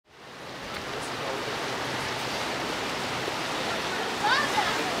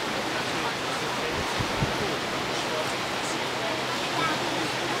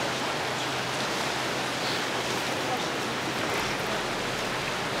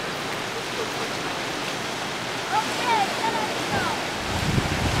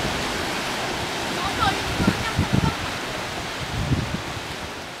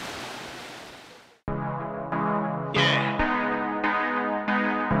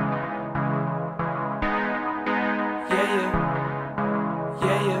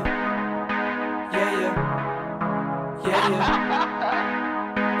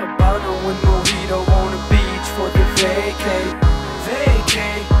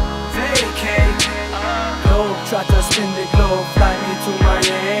globe, fly me to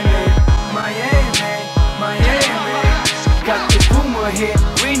Miami, Miami, Miami. Got the boomer hit,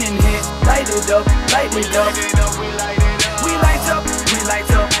 green and hit, light it up, light it up. We light up, we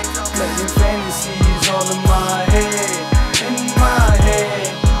light up. Playing fantasies all in my head, in my head,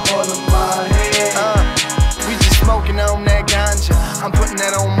 all in my head. We just smoking on that ganja, I'm putting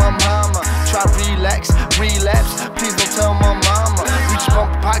that on my mama. Try relax, relapse, please don't tell my mama. We just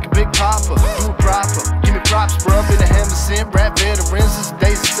bump a pocket, big papa, do it proper. Give me props, bro, been a Hammerson, rap veterans since the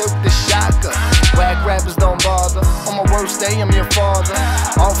days of Silk the Shocker. Whack rappers don't bother, on my worst day I'm your father.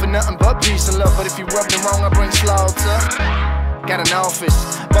 All for nothing but peace and love, but if you rub me wrong I bring slaughter. Got an office,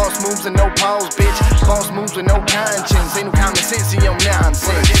 boss moves and no pause, bitch. Boss moves with no conscience, ain't no common sense in your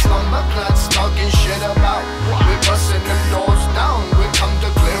nonsense. It's on my plots, talking shit about. We busting them doors down, we come to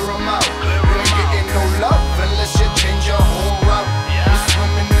clear them out. We ain't getting no love unless you change your whole route. You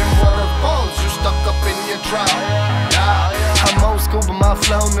swimming in waterfalls, you stuck up in your drought. I'm old school but my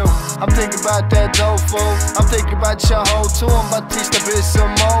flow new. I'm thinking about that dope fool. I'm thinking about your hoe too. I'm about to teach that bitch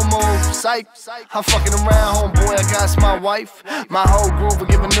some more moves. Psych, I'm fucking around, homeboy, I got my wife. My whole groove will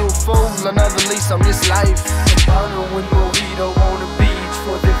give a new fool another lease on this life. Habano with mojito on the beach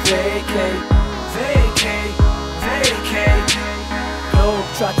for the vacay, vacay, vacay. Globe,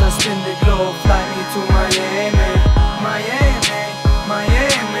 try to spin the globe, fly me to Miami, Miami,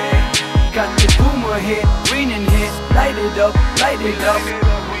 Miami. Got the boomer hit, green and hit, light it up, light it up.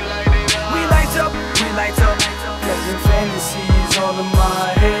 We light up, we light up. Playing fantasies all in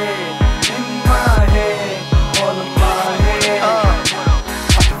my head, in my head, all in my head.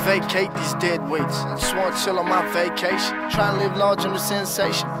 I can vacate these dead weights. I just wanna chill on my vacation. Try and live large on the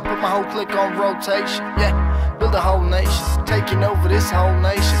sensation. Put my whole clique on rotation. Yeah, build a whole nation. Taking over this whole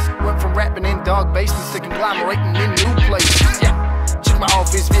nation. Went from rapping in dark basements to conglomerating in new places. Yeah, check my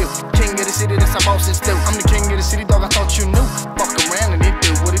office view. King of the city, that's how bosses do. I'm the king of the city, dog, I thought you knew. Fuck around and it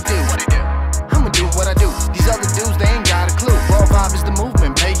do what it do. I'ma do what I do. These other dudes, they ain't got a clue. Raw vibe is the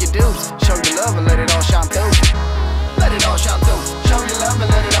movement, pay your dues. Show your love and let it all shine through. Let it all shine through. Show your love and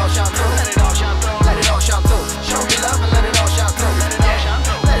let it all shine through. Let it all shine through. Let it all shine through. Show your love and let it all shine through. Let it all shine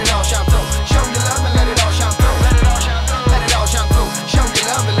through. Let it all shine through. Show your love and let it all shine through. Let it all shine through. Let it all shine through. Show your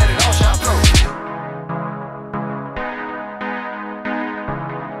love and let it all shine through.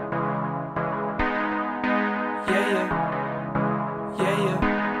 Yeah, yeah, yeah, yeah,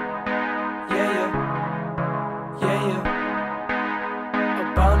 yeah, yeah, yeah, yeah.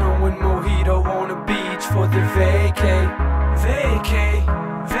 Habano and mojito on the beach for the vacay, vacay,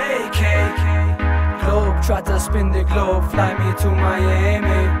 vacay. Globe, try to spin the globe, fly me to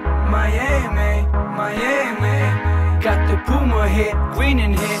Miami, Miami, Miami. Got the boomer hit, green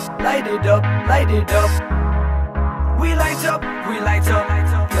and hit, light it up, light it up. We light up, we light up.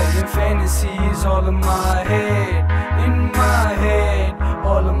 Playing fantasies all in my head,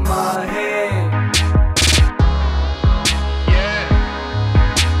 all in my